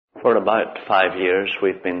For about 5 years,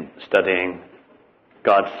 we've been studying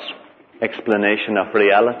God's explanation of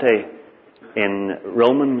reality in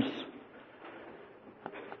Romans.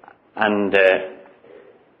 And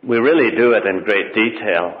we really do it in great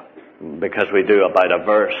detail because we do about a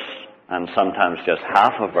verse and sometimes just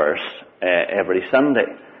half a verse every Sunday.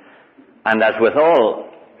 And as with all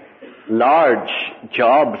large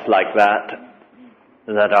jobs like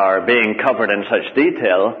that are being covered in such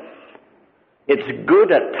detail, it's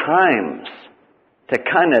good at times to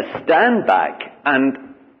kind of stand back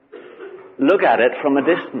and look at it from a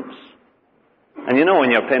distance. And you know,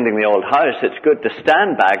 when you're painting the old house, it's good to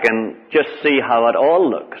stand back and just see how it all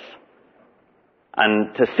looks.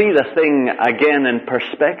 And to see the thing again in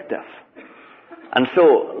perspective. And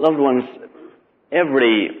so, loved ones,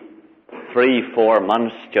 every 3-4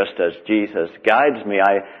 months, just as Jesus guides me,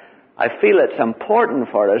 I feel it's important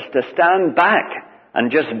for us to stand back and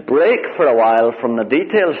just break for a while from the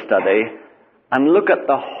detailed study and look at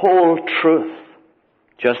the whole truth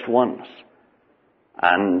just once.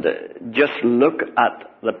 And just look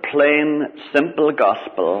at the plain, simple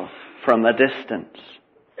gospel from a distance.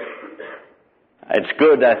 It's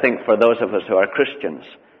good, I think, for those of us who are Christians,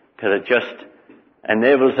 because it just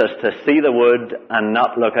enables us to see the wood and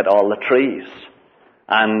not look at all the trees.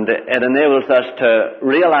 And it enables us to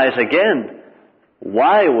realize again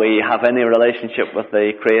why we have any relationship with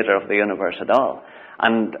the Creator of the universe at all.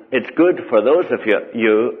 And it's good for those of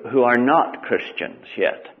you who are not Christians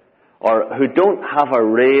yet, or who don't have a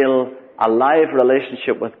real, alive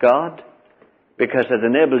relationship with God, because it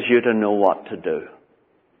enables you to know what to do.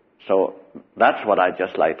 So that's what I'd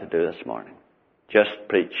just like to do this morning. Just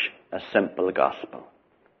preach a simple gospel.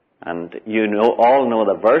 And you all know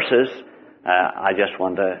the verses. I just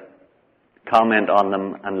want to comment on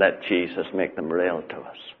them and let Jesus make them real to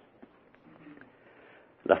us.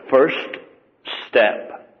 The first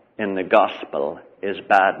step in the gospel is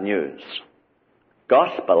bad news.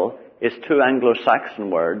 Gospel is 2 Anglo-Saxon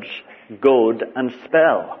words, goad and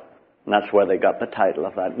spell. And that's where they got the title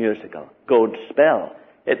of that musical. Goad, spell.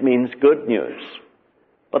 It means good news.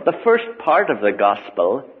 But the first part of the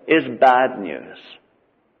gospel is bad news.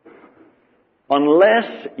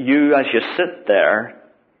 Unless you, as you sit there,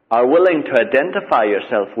 are willing to identify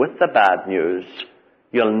yourself with the bad news,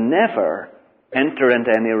 you'll never enter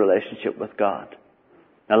into any relationship with God.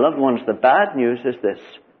 Now, loved ones, the bad news is this.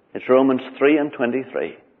 It's Romans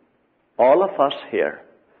 3:23. All of us here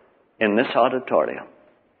in this auditorium,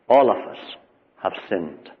 all of us have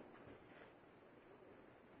sinned.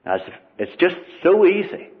 It's just so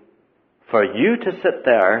easy for you to sit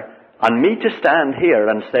there and me to stand here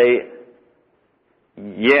and say,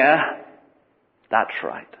 yeah, that's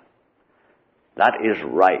right. That is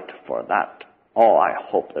right for that. Oh, I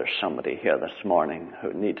hope there's somebody here this morning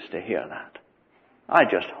who needs to hear that. I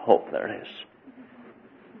just hope there is.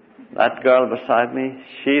 That girl beside me,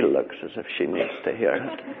 she looks as if she needs to hear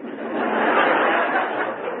it.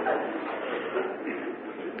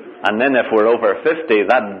 And then if we're over 50,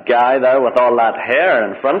 that guy there with all that hair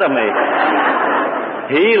in front of me,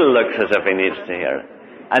 he looks as if he needs to hear it.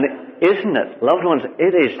 And isn't it, loved ones,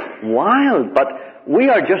 it is wild, but we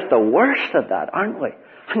are just the worst at that, aren't we?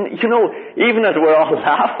 And you know, even as we're all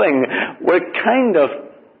laughing, we're kind of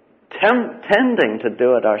tending to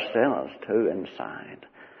do it ourselves too inside.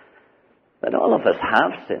 That all of us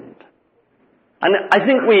have sinned. And I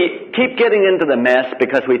think we keep getting into the mess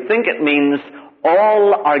because we think it means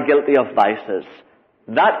all are guilty of vices.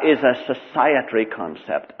 That is a societary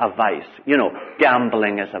concept, a vice. You know,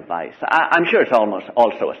 gambling is a vice. I'm sure it's almost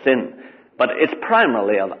also a sin, but it's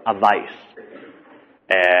primarily a vice.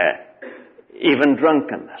 Even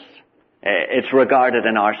drunkenness. It's regarded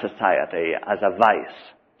in our society as a vice.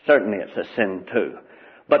 Certainly it's a sin too.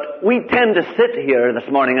 But we tend to sit here this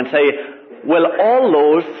morning and say, well, all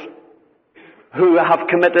those who have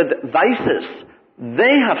committed vices,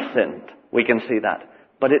 they have sinned. We can see that.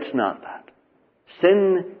 But it's not that.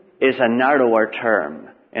 Sin is a narrower term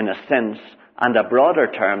in a sense and a broader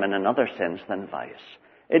term in another sense than vice.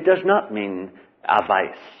 It does not mean a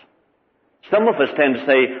vice. Some of us tend to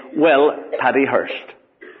say, well, Paddy Hirst,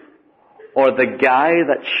 or the guy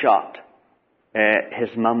that shot his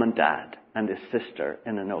mum and dad and his sister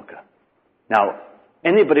in Anoka. Now,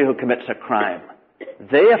 anybody who commits a crime,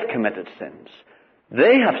 they have committed sins.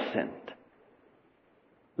 They have sinned.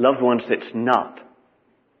 Loved ones, it's not.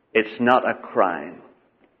 It's not a crime.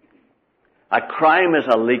 A crime is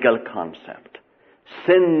a legal concept.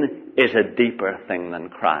 Sin is a deeper thing than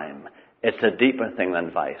crime. It's a deeper thing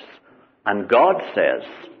than vice. And God says,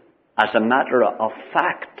 as a matter of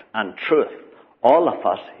fact and truth, all of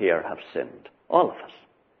us here have sinned. All of us.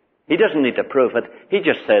 He doesn't need to prove it. He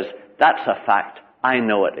just says, that's a fact. I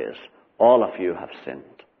know it is. All of you have sinned.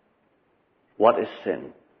 What is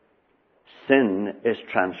sin? Sin is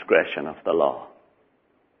transgression of the law.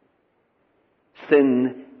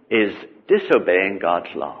 Sin is disobeying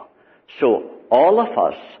God's law. So all of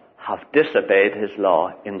us have disobeyed his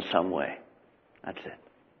law in some way. That's it.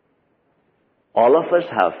 All of us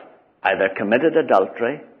have either committed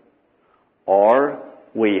adultery, or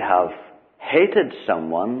we have hated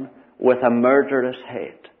someone with a murderous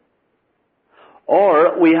hate.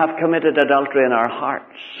 Or we have committed adultery in our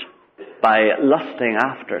hearts by lusting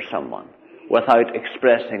after someone without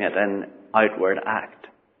expressing it in outward act.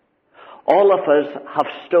 All of us have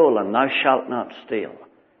stolen, thou shalt not steal.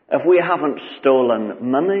 If we haven't stolen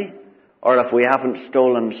money, or if we haven't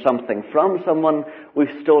stolen something from someone,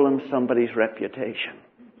 we've stolen somebody's reputation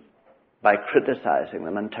by criticizing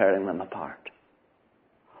them and tearing them apart.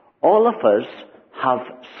 All of us have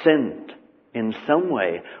sinned in some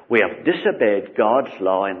way. We have disobeyed God's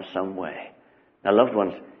law in some way. Now, loved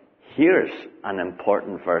ones, here's an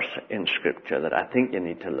important verse in Scripture that I think you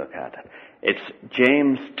need to look at. It's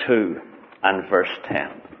James 2 and verse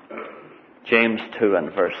 10. James 2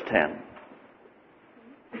 and verse 10.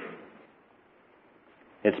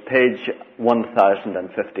 It's page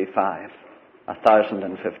 1055.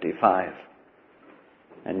 1055.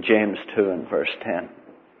 And James 2 and verse 10.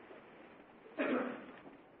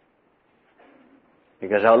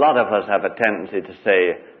 Because a lot of us have a tendency to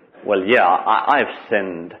say, well, yeah, I've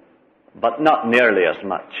sinned, but not nearly as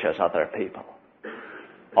much as other people.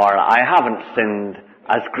 Or I haven't sinned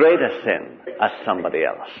as great a sin as somebody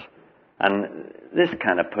else. And this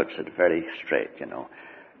kind of puts it very straight, you know.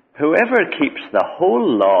 Whoever keeps the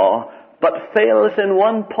whole law but fails in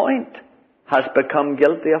one point has become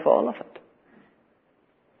guilty of all of it.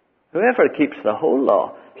 Whoever keeps the whole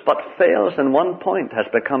law but fails in one point has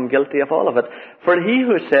become guilty of all of it. For he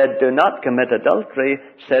who said, do not commit adultery,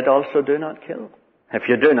 said also, do not kill. If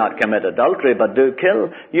you do not commit adultery but do kill,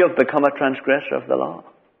 you have become a transgressor of the law.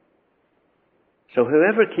 So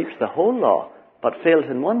whoever keeps the whole law but fails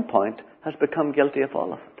in one point has become guilty of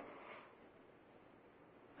all of it.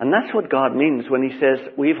 And that's what God means when he says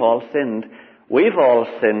we've all sinned. We've all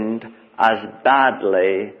sinned as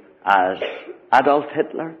badly as Adolf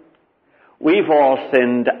Hitler. We've all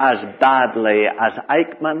sinned as badly as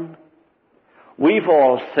Eichmann. We've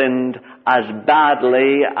all sinned as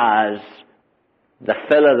badly as the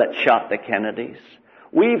fella that shot the Kennedys.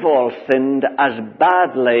 We've all sinned as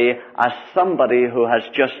badly as somebody who has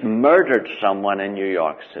just murdered someone in New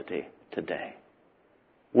York City today.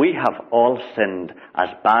 We have all sinned as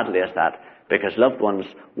badly as that, because, loved ones,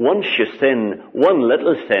 once you sin, one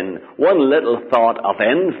little thought of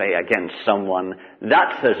envy against someone,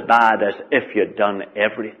 that's as bad as if you'd done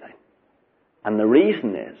everything. And the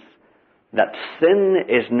reason is that sin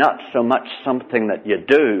is not so much something that you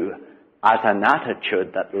do as an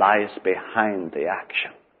attitude that lies behind the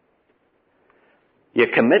action. You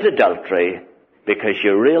commit adultery because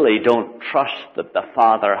you really don't trust that the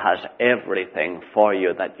Father has everything for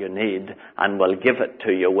you that you need and will give it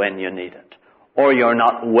to you when you need it. Or you're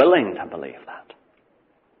not willing to believe that.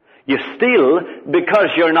 You steal because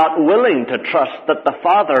you're not willing to trust that the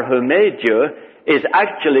Father who made you is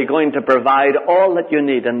actually going to provide all that you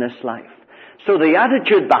need in this life. So the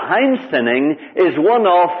attitude behind sinning is one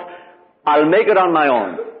of, I'll make it on my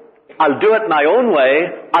own. I'll do it my own way.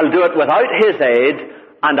 I'll do it without His aid.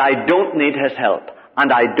 And I don't need His help.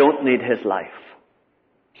 And I don't need His life.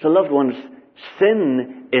 So, loved ones,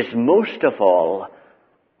 sin is most of all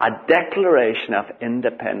a declaration of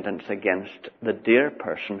independence against the dear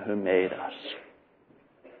person who made us.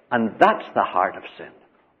 And that's the heart of sin.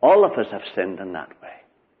 All of us have sinned in that way.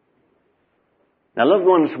 Now, loved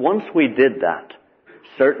ones, once we did that,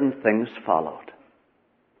 certain things followed.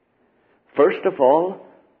 First of all,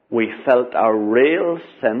 we felt a real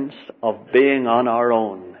sense of being on our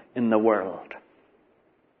own in the world.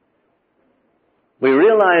 We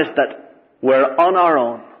realized that we're on our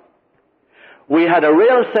own. We had a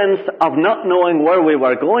real sense of not knowing where we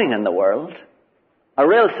were going in the world, a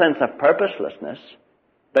real sense of purposelessness,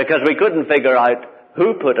 because we couldn't figure out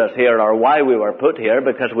who put us here or why we were put here,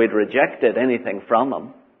 because we'd rejected anything from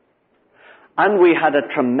Him. And we had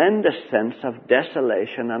a tremendous sense of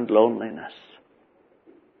desolation and loneliness.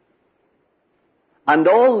 And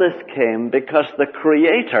all this came because the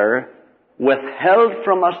Creator withheld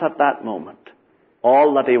from us at that moment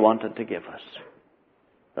all that He wanted to give us.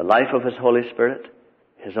 The life of His Holy Spirit,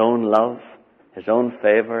 His own love, His own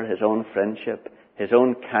favor, His own friendship, His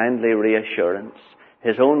own kindly reassurance,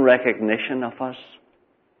 His own recognition of us,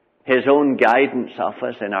 His own guidance of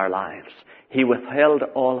us in our lives. He withheld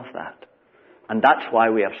all of that. And that's why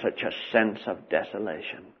we have such a sense of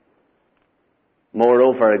desolation.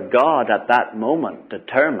 Moreover, God at that moment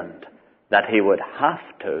determined that he would have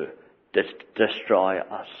to destroy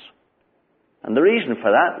us. And the reason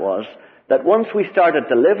for that was that once we started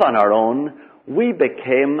to live on our own, we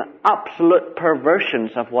became absolute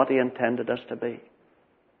perversions of what he intended us to be.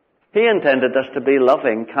 He intended us to be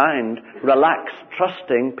loving, kind, relaxed,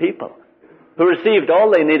 trusting people who received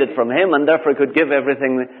all they needed from him and therefore could give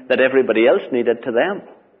everything that everybody else needed to them.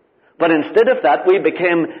 But instead of that, we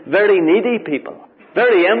became very needy people,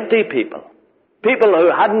 very empty people, people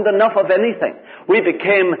who hadn't enough of anything. We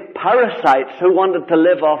became parasites who wanted to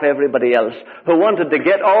live off everybody else, who wanted to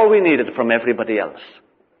get all we needed from everybody else.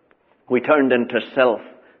 We turned into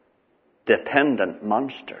self-dependent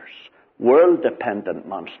monsters, world-dependent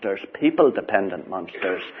monsters, people-dependent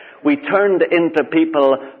monsters. We turned into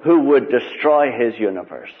people who would destroy his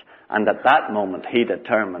universe. And at that moment, he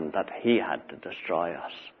determined that he had to destroy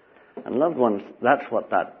us. And loved ones, that's what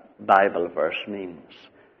that Bible verse means.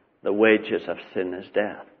 The wages of sin is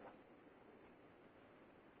death.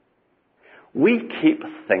 We keep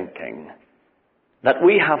thinking that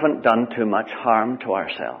we haven't done too much harm to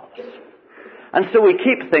ourselves. And so we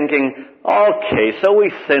keep thinking, okay, so we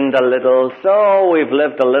sinned a little, so we've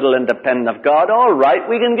lived a little independent of God. All right,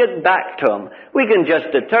 we can get back to him. We can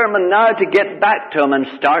just determine now to get back to him and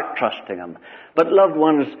start trusting him. But loved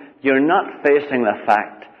ones, you're not facing the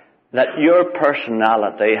fact that your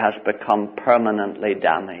personality has become permanently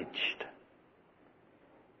damaged.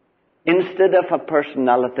 Instead of a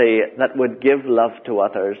personality that would give love to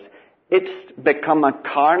others, it's become a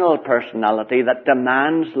carnal personality that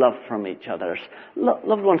demands love from each other.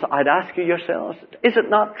 Loved ones, I'd ask you yourselves, is it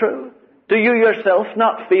not true? Do you yourself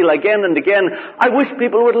not feel again and again, I wish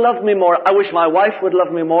people would love me more. I wish my wife would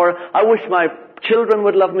love me more. I wish my children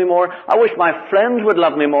would love me more. I wish my friends would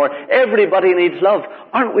love me more. Everybody needs love.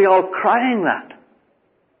 Aren't we all crying that?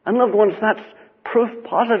 And loved ones, that's proof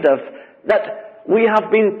positive that we have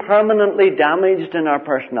been permanently damaged in our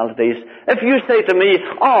personalities. If you say to me,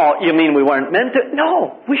 oh, you mean we weren't meant to?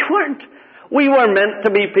 No, we weren't. We were meant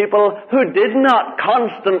to be people who did not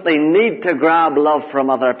constantly need to grab love from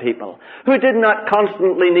other people, who did not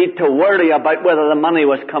constantly need to worry about whether the money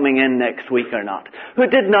was coming in next week or not, who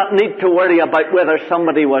did not need to worry about whether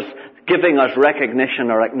somebody was giving us recognition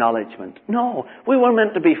or acknowledgement. No, we were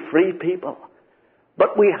meant to be free people.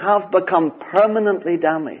 But we have become permanently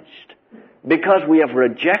damaged because we have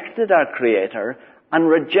rejected our Creator and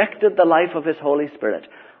rejected the life of his Holy Spirit.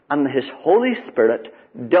 And his Holy Spirit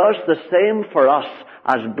does the same for us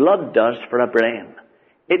as blood does for a brain.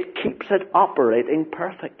 It keeps it operating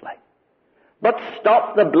perfectly. But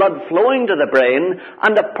stop the blood flowing to the brain,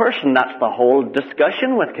 and a person, that's the whole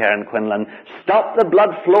discussion with Karen Quinlan, stop the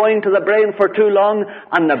blood flowing to the brain for too long,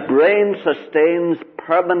 and the brain sustains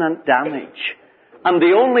permanent damage. And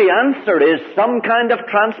the only answer is some kind of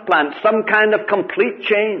transplant, some kind of complete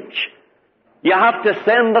change. You have to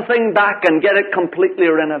send the thing back and get it completely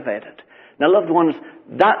renovated. Now, loved ones,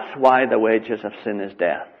 that's why the wages of sin is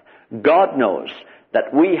death. God knows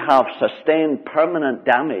that we have sustained permanent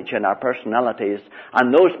damage in our personalities,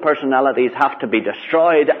 and those personalities have to be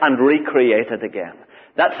destroyed and recreated again.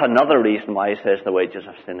 That's another reason why he says the wages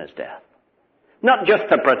of sin is death. Not just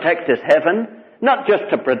to protect his heaven, not just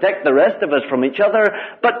to protect the rest of us from each other,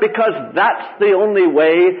 but because that's the only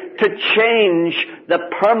way to change the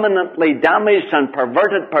permanently damaged and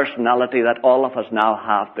perverted personality that all of us now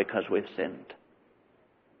have because we've sinned.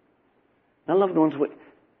 Now, loved ones,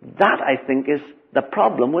 that, I think, is the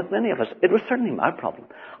problem with many of us. It was certainly my problem.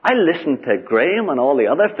 I listened to Graham and all the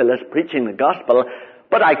other fellows preaching the gospel,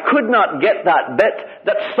 but I could not get that bit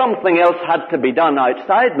that something else had to be done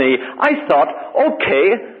outside me. I thought,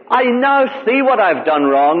 okay, I now see what I've done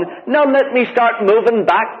wrong. Now let me start moving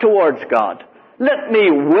back towards God. Let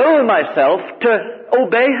me will myself to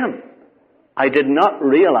obey him. I did not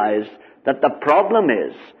realize that the problem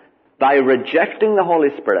is, by rejecting the Holy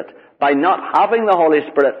Spirit, by not having the Holy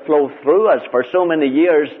Spirit flow through us for so many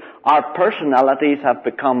years, our personalities have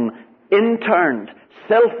become interned,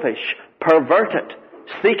 selfish, perverted,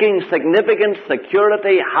 seeking significance,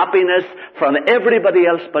 security, happiness from everybody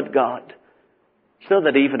else but God. So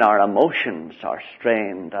that even our emotions are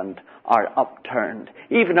strained and are upturned.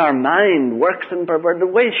 Even our mind works in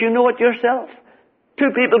perverted ways. You know it yourself.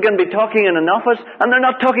 Two people can be talking in an office and they're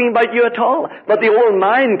not talking about you at all. But the old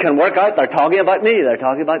mind can work out, they're talking about me, they're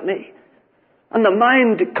talking about me. And the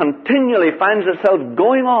mind continually finds itself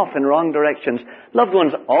going off in wrong directions. Loved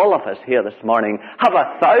ones, all of us here this morning have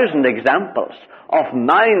 1,000 examples of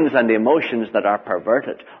minds and emotions that are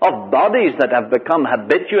perverted, of bodies that have become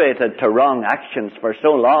habituated to wrong actions for so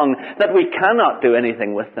long that we cannot do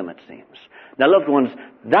anything with them, it seems. Now, loved ones,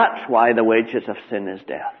 that's why the wages of sin is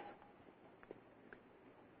death.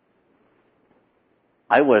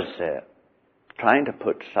 I was trying to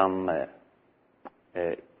put some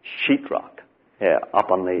sheetrock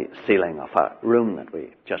up on the ceiling of a room that we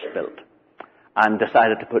just built, and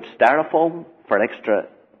decided to put styrofoam for extra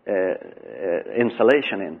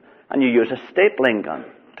insulation in. And you use a stapling gun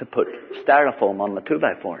to put styrofoam on the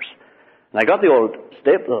 2x4s. And I got the old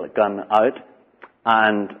staple gun out,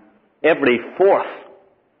 and every fourth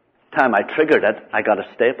time I triggered it, I got a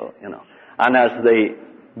staple, And as the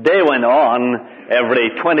day went on, every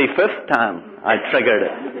 25th time I triggered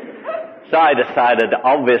it. So I decided,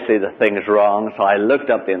 obviously the thing's wrong, so I looked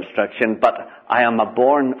up the instruction, but I am a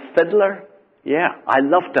born fiddler. Yeah, I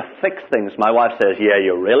love to fix things. My wife says, yeah,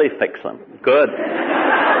 you really fix them. Good.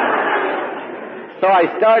 So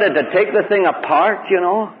I started to take the thing apart,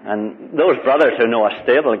 and those brothers who know a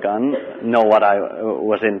stable gun know what I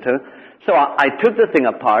was into. So I took the thing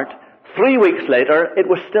apart. 3 weeks later, it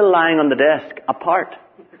was still lying on the desk, apart.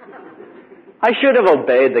 I should have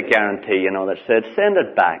obeyed the guarantee, that said, send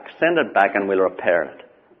it back and we'll repair it.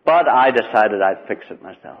 But I decided I'd fix it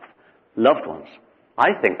myself. Loved ones,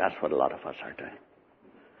 I think that's what a lot of us are doing.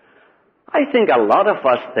 I think a lot of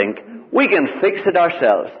us think we can fix it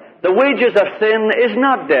ourselves. The wages of sin is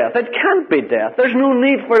not death. It can't be death. There's no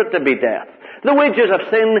need for it to be death. The wages of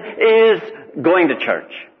sin is going to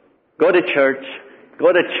church. Go to church,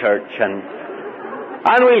 and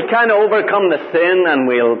we'll kind of overcome the sin, and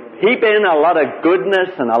we'll heap in a lot of goodness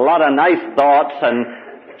and a lot of nice thoughts, and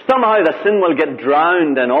somehow the sin will get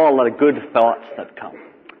drowned in all the good thoughts that come.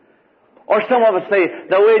 Or some of us say,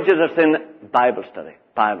 the wages of sin, Bible study.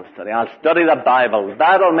 I'll study the Bible.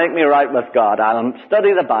 That'll make me right with God. I'll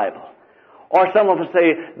study the Bible. Or some of us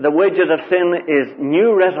say, the wages of sin is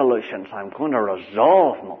new resolutions. I'm going to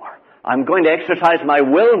resolve more. I'm going to exercise my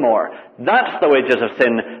will more. That's the wages of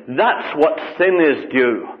sin. That's what sin is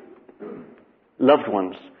due. Loved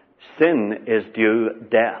ones, sin is due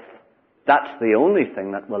death. That's the only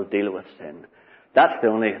thing that will deal with sin. That's the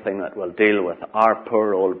only thing that will deal with our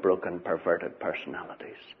poor old broken perverted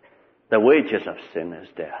personalities. The wages of sin is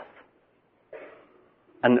death.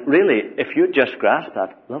 And really, if you just grasp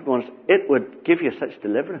that, loved ones, it would give you such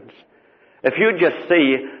deliverance. If you just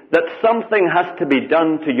see that something has to be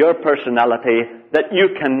done to your personality that you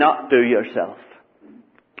cannot do yourself.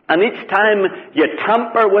 And each time you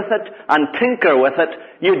tamper with it and tinker with it,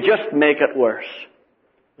 you just make it worse.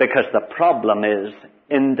 Because the problem is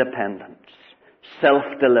independence,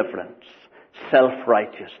 self-deliverance,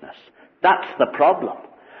 self-righteousness. That's the problem.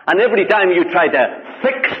 And every time you try to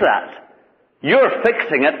fix that, you're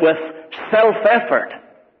fixing it with self-effort,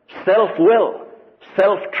 self-will,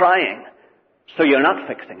 self-trying. So you're not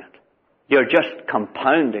fixing it. You're just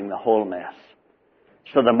compounding the whole mess.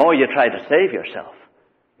 So the more you try to save yourself,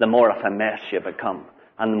 the more of a mess you become,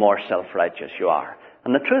 and the more self-righteous you are.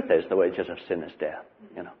 And the truth is, the wages of sin is death.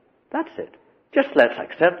 That's it. Just let's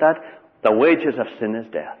accept that. The wages of sin is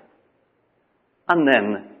death. And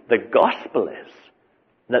then the gospel is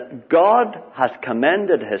that God has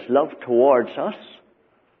commended His love towards us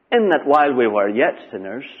in that while we were yet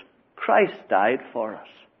sinners, Christ died for us.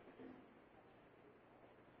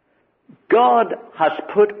 God has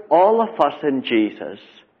put all of us in Jesus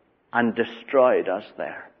and destroyed us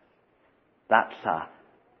there. That's a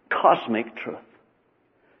cosmic truth.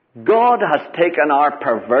 God has taken our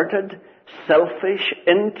perverted, selfish,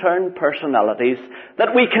 intern personalities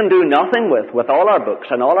that we can do nothing with all our books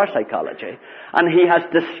and all our psychology, and He has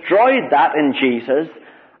destroyed that in Jesus,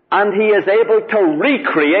 and He is able to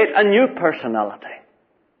recreate a new personality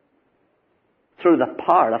through the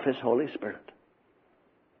power of His Holy Spirit.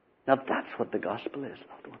 Now that's what the gospel is,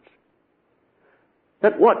 loved ones.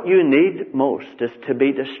 That what you need most is to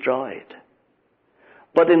be destroyed.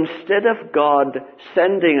 But instead of God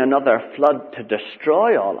sending another flood to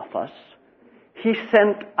destroy all of us, He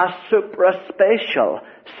sent a supraspatial,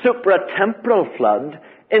 supratemporal flood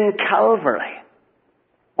in Calvary,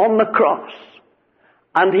 on the cross.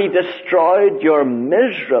 And He destroyed your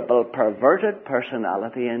miserable, perverted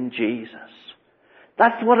personality in Jesus.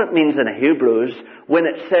 That's what it means in Hebrews when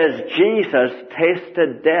it says Jesus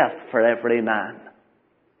tasted death for every man.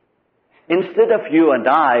 Instead of you and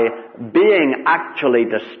I being actually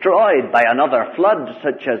destroyed by another flood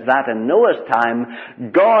such as that in Noah's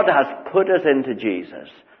time, God has put us into Jesus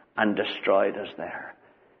and destroyed us there.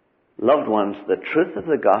 Loved ones, the truth of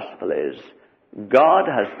the gospel is God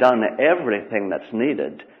has done everything that's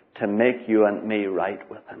needed to make you and me right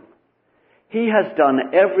with Him. He has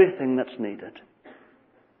done everything that's needed.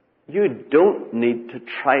 You don't need to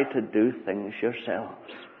try to do things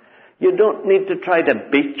yourselves. You don't need to try to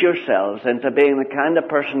beat yourselves into being the kind of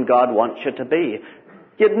person God wants you to be.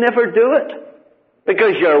 You'd never do it,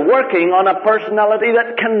 because you're working on a personality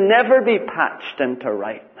that can never be patched into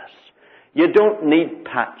rightness. You don't need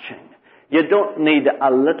patching. You don't need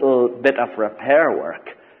a little bit of repair work.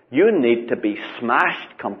 You need to be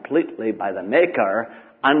smashed completely by the Maker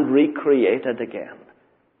and recreated again.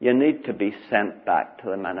 You need to be sent back to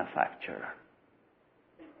the manufacturer.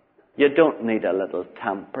 You don't need a little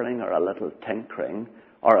tampering or a little tinkering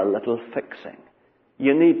or a little fixing.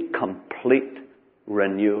 You need complete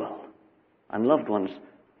renewal. And loved ones,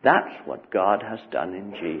 that's what God has done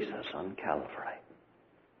in Jesus on Calvary.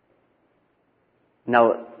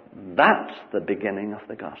 Now, that's the beginning of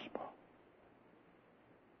the gospel.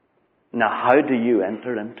 Now, how do you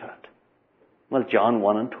enter into it? Well, John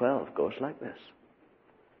 1 and 12 goes like this.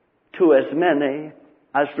 To as many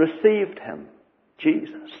as received Him,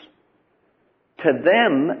 Jesus, to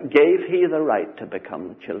them gave He the right to become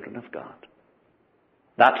the children of God.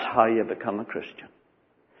 That's how you become a Christian.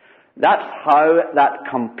 That's how that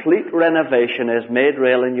complete renovation is made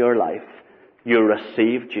real in your life. You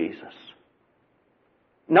receive Jesus.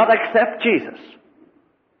 Not accept Jesus.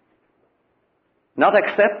 Not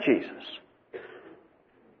accept Jesus.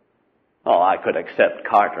 Oh, I could accept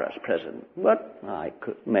Carter as president, but I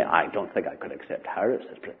don't think I could accept Harris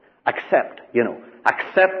as president.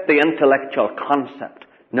 Accept the intellectual concept.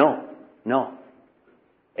 No.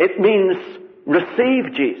 It means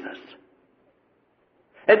receive Jesus.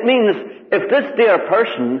 It means if this dear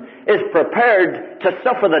person is prepared to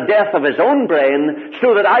suffer the death of his own brain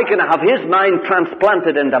so that I can have his mind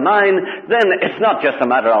transplanted into mine, then it's not just a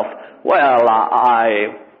matter of, well,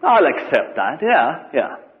 I'll accept that.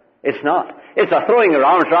 Yeah. It's not. It's a throwing your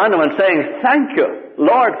arms around him and saying, thank you.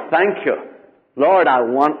 Lord, thank you. Lord, I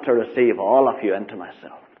want to receive all of you into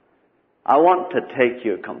myself. I want to take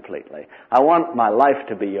you completely. I want my life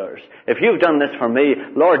to be yours. If you've done this for me,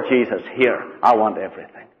 Lord Jesus, here, I want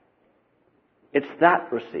everything. It's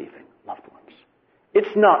that receiving, loved ones.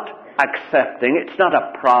 It's not accepting. It's not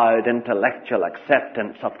a proud intellectual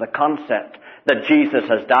acceptance of the concept that Jesus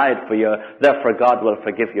has died for you, therefore God will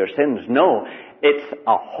forgive your sins. No, it's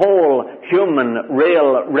a whole human,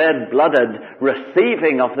 real, red-blooded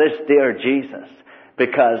receiving of this dear Jesus,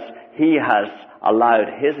 because He has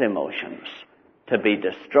allowed His emotions to be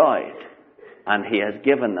destroyed, and He has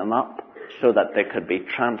given them up so that they could be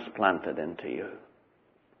transplanted into you.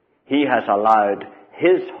 He has allowed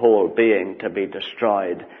His whole being to be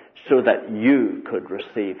destroyed so that you could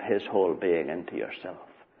receive His whole being into yourself.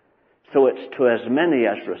 So it's to as many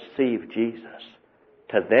as receive Jesus,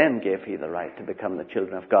 to them gave He the right to become the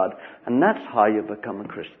children of God. And that's how you become a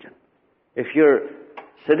Christian. If you're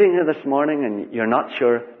sitting here this morning and you're not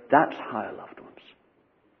sure, that's how, loved ones.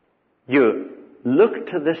 You look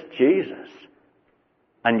to this Jesus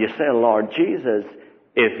and you say, Lord Jesus,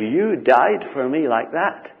 if you died for me like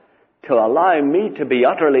that, to allow me to be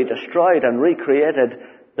utterly destroyed and recreated,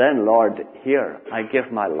 then Lord, here, I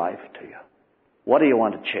give my life to you. What do you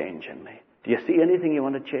want to change in me? Do you see anything you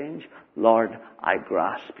want to change? Lord, I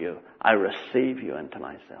grasp you. I receive you into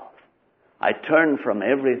myself. I turn from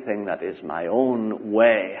everything that is my own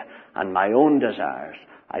way and my own desires.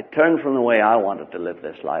 I turn from the way I wanted to live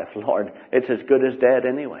this life. Lord, it's as good as dead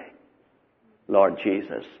anyway. Lord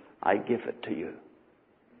Jesus, I give it to you.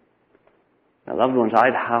 Now, loved ones,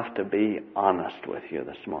 I'd have to be honest with you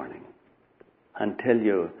this morning and tell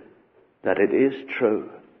you that it is true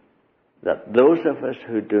that those of us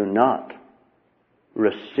who do not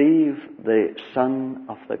receive the Son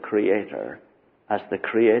of the Creator as the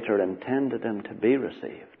Creator intended Him to be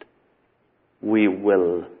received, we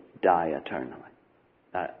will die eternally.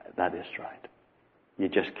 That is right. You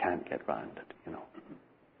just can't get round it,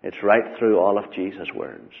 It's right through all of Jesus'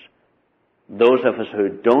 words. Those of us who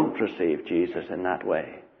don't receive Jesus in that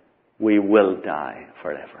way, we will die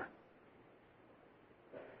forever.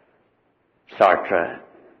 Sartre,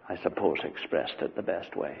 I suppose, expressed it the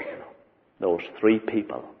best way. Those three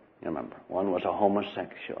people, you remember, one was a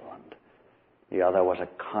homosexual and the other was a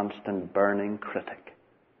constant burning critic.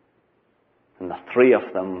 And the three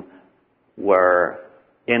of them were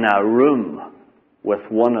in a room with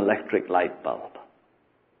one electric light bulb.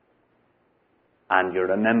 And you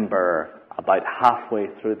remember about halfway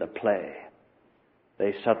through the play,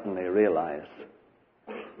 they suddenly realized,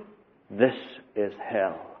 this is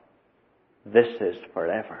hell. This is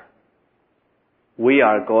forever. we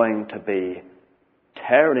are going to be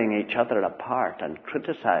tearing each other apart and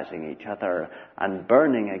criticizing each other and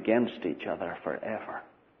burning against each other forever.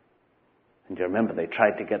 And you remember they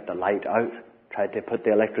tried to get the light out, tried to put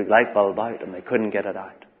the electric light bulb out, and they couldn't get it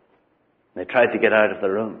out. They tried to get out of the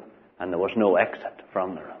room, and there was no exit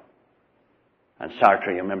from the room. And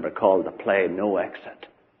Sartre, you remember, called the play No Exit,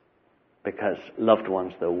 because, loved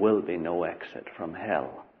ones, there will be no exit from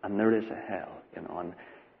hell. And there is a hell, and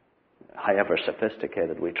however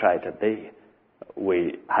sophisticated we try to be,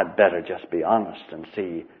 we had better just be honest and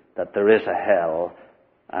see that there is a hell,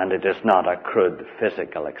 and it is not a crude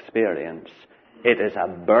physical experience. It is a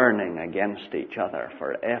burning against each other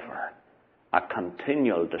forever, a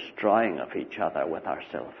continual destroying of each other with our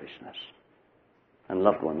selfishness. And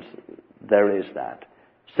loved ones, there is that,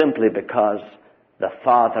 simply because the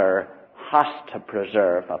Father has to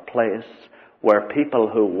preserve a place where people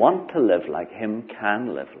who want to live like Him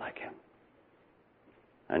can live like Him.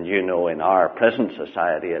 And in our present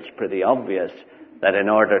society, it's pretty obvious that in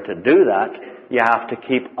order to do that, you have to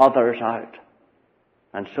keep others out.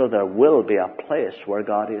 And so there will be a place where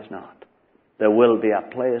God is not. There will be a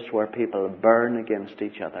place where people burn against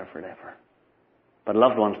each other forever. But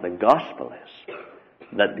loved ones, the gospel is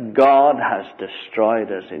that God has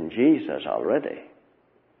destroyed us in Jesus already.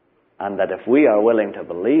 And that if we are willing to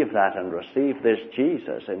believe that and receive this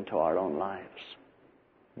Jesus into our own lives,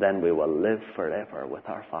 then we will live forever with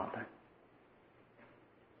our Father.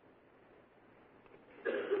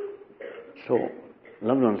 So,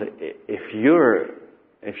 loved ones, if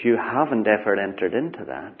you haven't ever entered into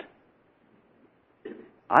that,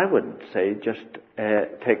 I would say just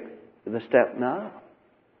take the step now.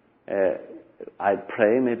 I'd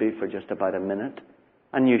pray maybe for just about a minute,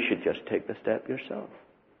 and you should just take the step yourself.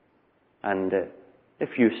 And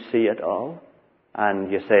if you see it all,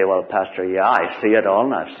 and you say, well, Pastor, yeah, I see it all,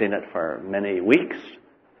 and I've seen it for many weeks,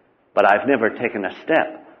 but I've never taken a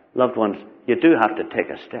step. Loved ones, you do have to take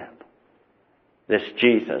a step. This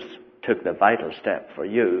Jesus took the vital step for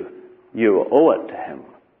you. You owe it to Him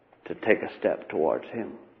to take a step towards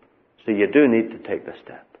Him. So you do need to take the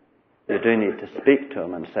step. You do need to speak to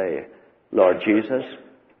Him and say, Lord Jesus,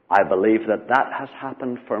 I believe that has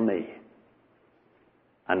happened for me.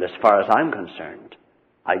 And as far as I'm concerned,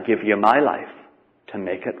 I give you my life to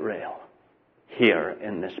make it real here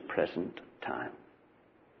in this present time.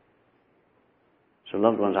 So,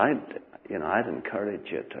 loved ones, I'd encourage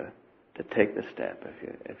you to take the step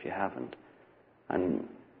if you haven't. And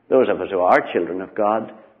those of us who are children of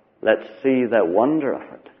God, let's see the wonder of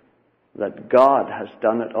it, that God has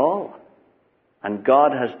done it all. And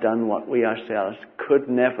God has done what we ourselves could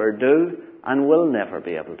never do and will never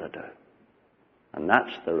be able to do. And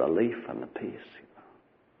that's the relief and the peace.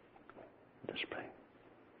 Let us pray.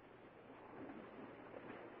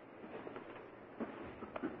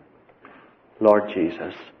 Lord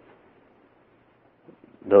Jesus,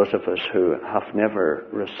 those of us who have never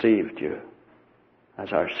received you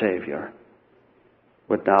as our Savior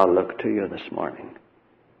would now look to you this morning.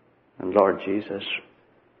 And Lord Jesus,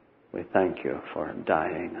 we thank you for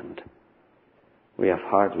dying, and we have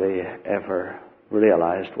hardly ever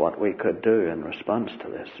realized what we could do in response to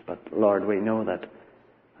this. But Lord, we know that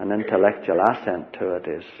an intellectual assent to it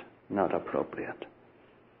is not appropriate.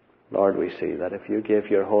 Lord, we see that if you give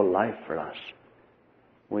your whole life for us,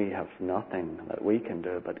 we have nothing that we can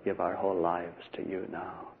do but give our whole lives to you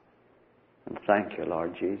now. And thank you,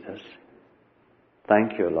 Lord Jesus.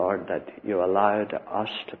 Thank you, Lord, that you allowed us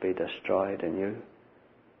to be destroyed in you.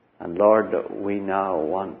 And Lord, we now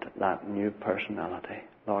want that new personality.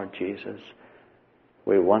 Lord Jesus,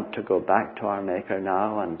 we want to go back to our Maker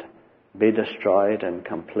now and be destroyed and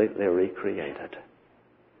completely recreated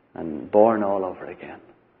and born all over again.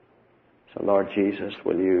 So Lord Jesus,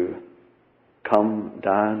 will you come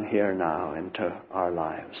down here now into our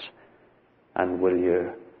lives, and will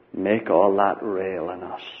you make all that real in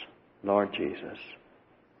us, Lord Jesus.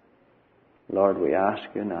 Lord, we ask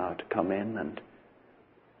you now to come in, and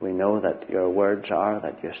we know that your words are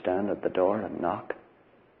that you stand at the door and knock,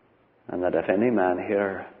 and that if any man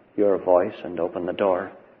hear your voice and open the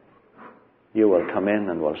door, you will come in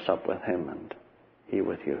and will sup with him and he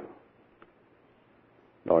with you.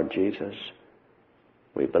 Lord Jesus,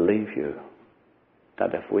 we believe you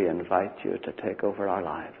that if we invite you to take over our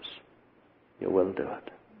lives, you will do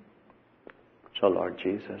it. So Lord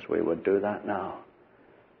Jesus, we would do that now.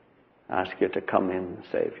 Ask you to come in,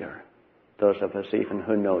 Savior. Those of us even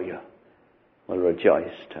who know you will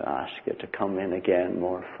rejoice to ask you to come in again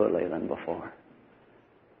more fully than before.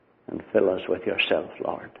 And fill us with yourself,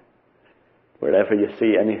 Lord. Wherever you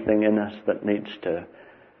see anything in us that needs to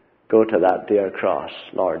go to that dear cross,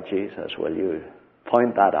 Lord Jesus, will you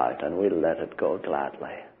point that out and we'll let it go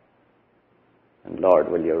gladly. And Lord,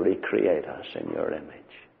 will you recreate us in your image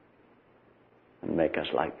and make us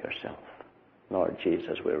like yourself? Lord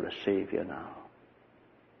Jesus, we receive you now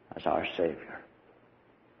as our Savior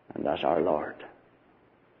and as our Lord.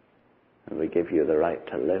 And we give you the right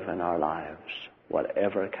to live in our lives,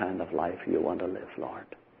 whatever kind of life you want to live, Lord.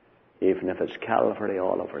 Even if it's Calvary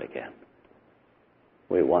all over again.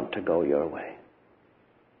 We want to go your way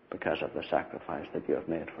because of the sacrifice that you have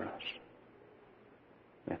made for us.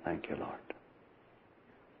 We thank you, Lord.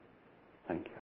 Thank you.